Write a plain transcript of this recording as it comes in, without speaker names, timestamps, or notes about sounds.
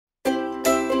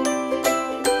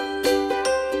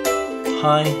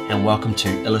Hi and welcome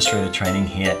to Illustrator training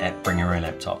here at Bring Your Own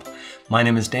Laptop. My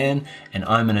name is Dan and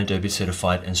I'm an Adobe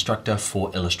certified instructor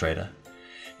for Illustrator.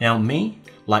 Now me,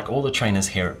 like all the trainers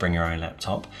here at Bring Your Own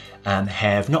Laptop,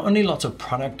 have not only lots of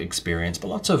product experience but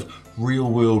lots of real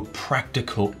world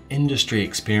practical industry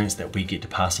experience that we get to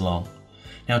pass along.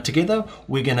 Now together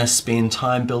we're going to spend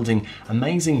time building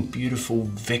amazing beautiful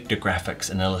vector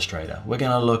graphics in Illustrator. We're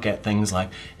going to look at things like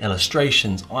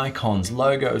illustrations, icons,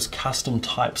 logos, custom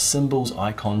types, symbols,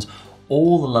 icons,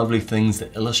 all the lovely things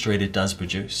that Illustrator does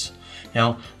produce.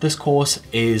 Now this course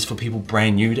is for people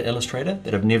brand new to Illustrator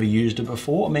that have never used it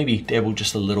before or maybe dabbled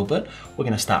just a little bit. We're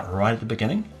going to start right at the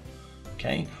beginning.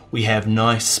 Okay, we have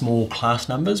nice small class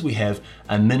numbers. We have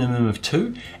a minimum of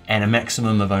 2 and a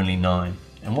maximum of only 9.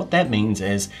 And what that means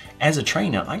is, as a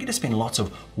trainer, I get to spend lots of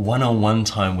one-on-one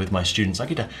time with my students. I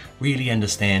get to really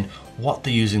understand what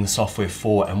they're using the software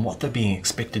for and what they're being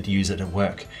expected to use it at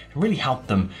work and really help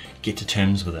them get to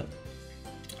terms with it.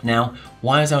 Now,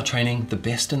 why is our training the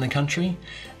best in the country?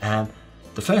 The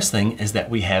first thing is that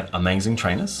we have amazing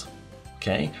trainers.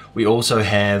 Okay, we also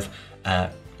have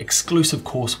exclusive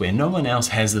courseware. No one else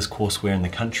has this courseware in the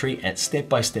country. It's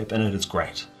step-by-step and it is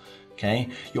great. Okay,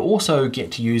 you also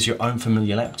get to use your own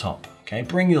familiar laptop. Okay,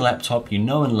 bring your laptop you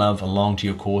know and love along to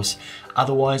your course.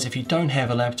 Otherwise, if you don't have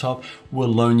a laptop, we'll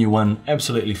loan you one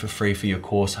absolutely for free for your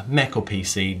course, Mac or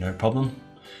PC, no problem.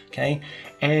 Okay,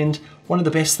 and one of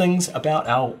the best things about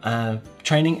our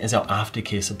training is our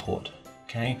aftercare support.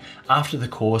 Okay, after the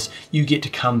course, you get to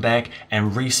come back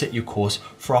and reset your course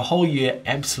for a whole year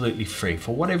absolutely free.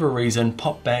 For whatever reason,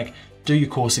 pop back, do your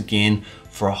course again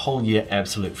for a whole year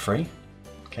absolute free.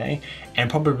 Okay, and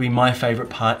probably my favorite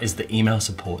part is the email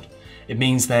support. It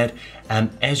means that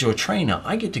as your trainer,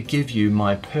 I get to give you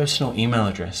my personal email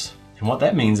address. And what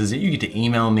that means is that you get to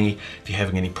email me if you're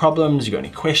having any problems, you got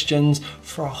any questions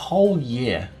for a whole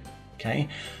year. Okay,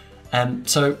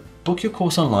 so book your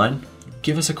course online,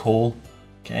 give us a call,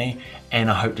 okay, and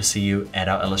I hope to see you at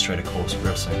our Illustrator course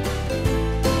real soon.